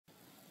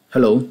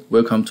Hello,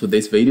 welcome to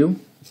this video.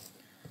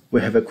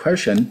 We have a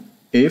question: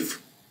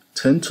 if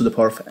 10 to the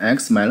power of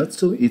x minus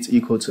 2 is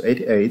equal to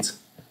 88,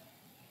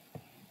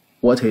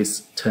 what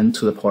is 10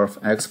 to the power of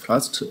x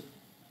plus 2?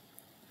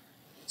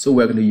 So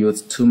we're going to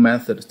use two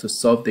methods to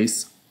solve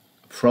this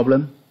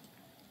problem.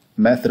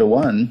 Method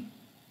 1,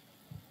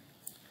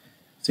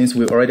 since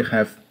we already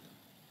have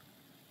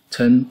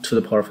 10 to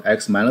the power of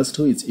x minus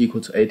 2 is equal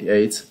to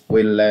 88,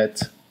 we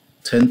let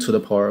 10 to the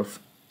power of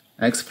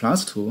x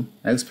plus 2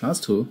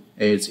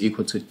 is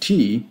equal to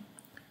t.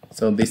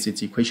 So this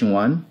is equation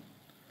 1.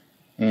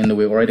 And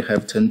we already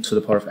have 10 to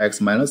the power of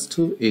x minus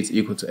 2 is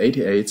equal to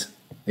 88.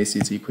 This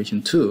is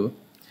equation 2.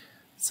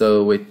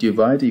 So we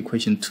divide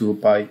equation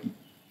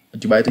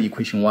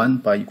 1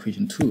 by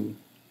equation 2.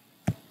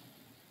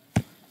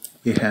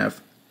 We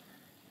have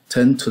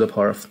 10 to the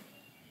power of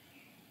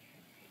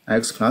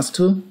x plus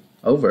 2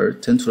 over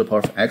 10 to the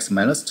power of x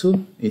minus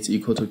 2 is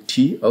equal to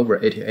t over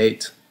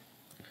 88.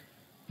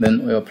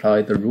 Then we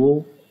apply the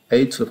rule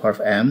a to the power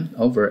of m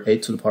over a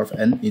to the power of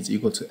n is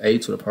equal to a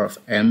to the power of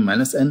m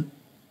minus n.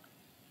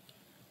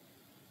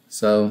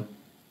 So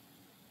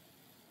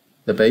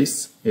the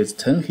base is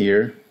 10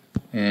 here,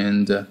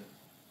 and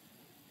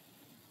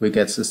we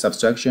get the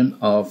subtraction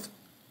of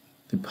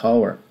the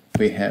power.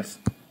 We have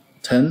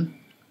 10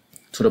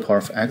 to the power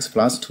of x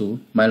plus 2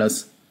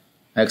 minus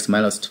x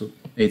minus 2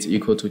 is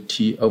equal to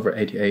t over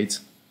 88.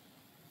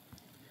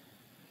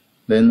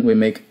 Then we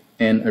make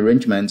an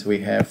arrangement. We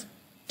have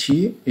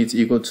t is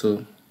equal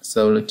to,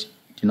 so the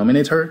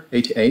denominator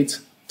 88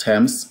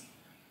 times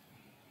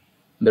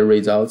the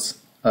results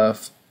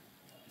of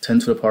 10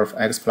 to the power of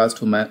x plus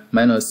 2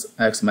 minus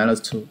x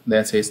minus 2,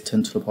 that is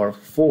 10 to the power of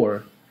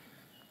 4,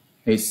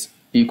 is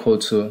equal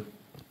to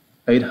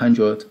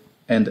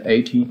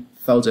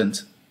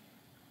 880,000.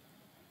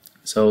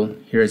 So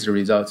here is the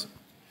result.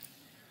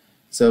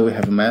 So we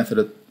have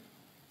method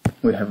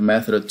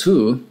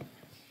 2.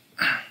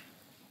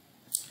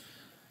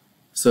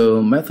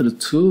 So method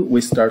 2, we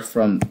start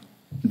from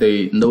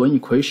the known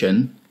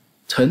equation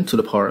 10 to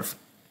the power of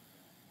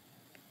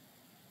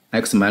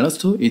x minus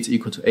 2 is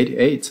equal to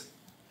 88.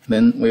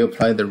 Then we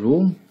apply the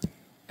rule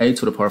a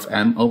to the power of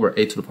m over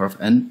a to the power of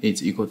n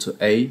is equal to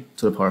a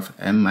to the power of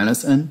m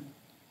minus n.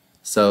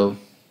 So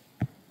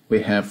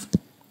we have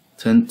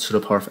 10 to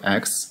the power of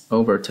x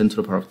over 10 to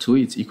the power of 2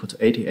 is equal to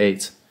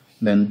 88.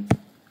 Then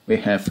we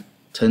have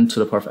 10 to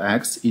the power of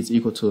x is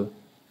equal to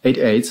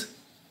 88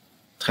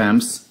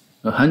 times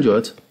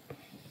 100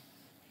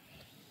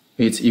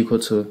 is equal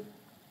to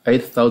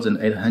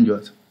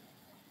 8,800.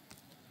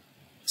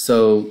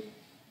 So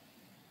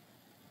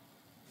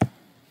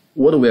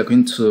what we are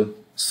going to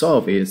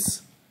solve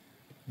is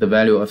the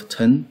value of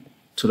 10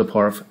 to the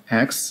power of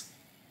x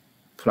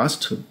plus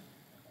 2.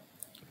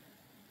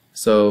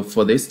 So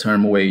for this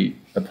term, we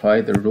apply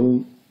the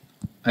rule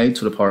a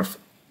to the power of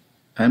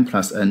m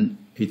plus n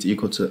is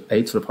equal to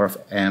a to the power of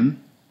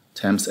m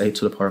times a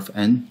to the power of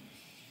n.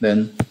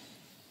 Then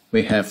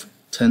we have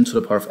 10 to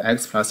the power of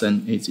x plus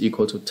n is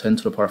equal to 10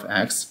 to the power of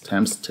x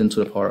times 10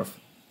 to the power of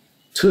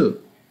 2.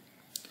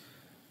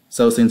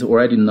 So since we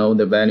already know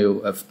the value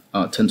of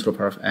 10 to the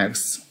power of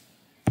x,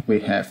 we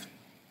have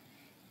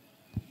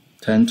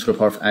 10 to the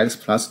power of x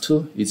plus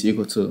 2 is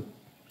equal to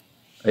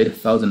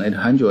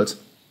 8,800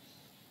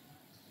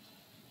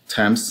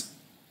 times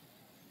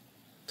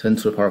 10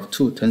 to the power of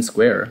 2, 10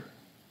 squared,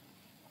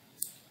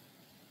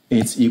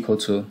 is equal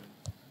to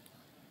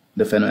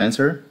the final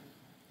answer,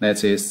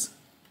 that is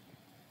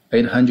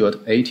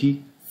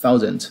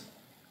 880,000.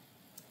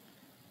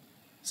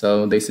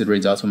 So this is the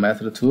result of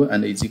method 2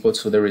 and is equal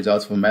to the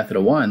result of method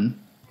 1.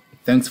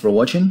 Thanks for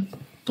watching.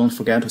 Don't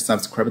forget to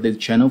subscribe to this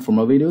channel for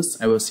more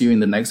videos. I will see you in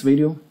the next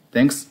video.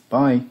 Thanks.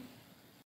 Bye.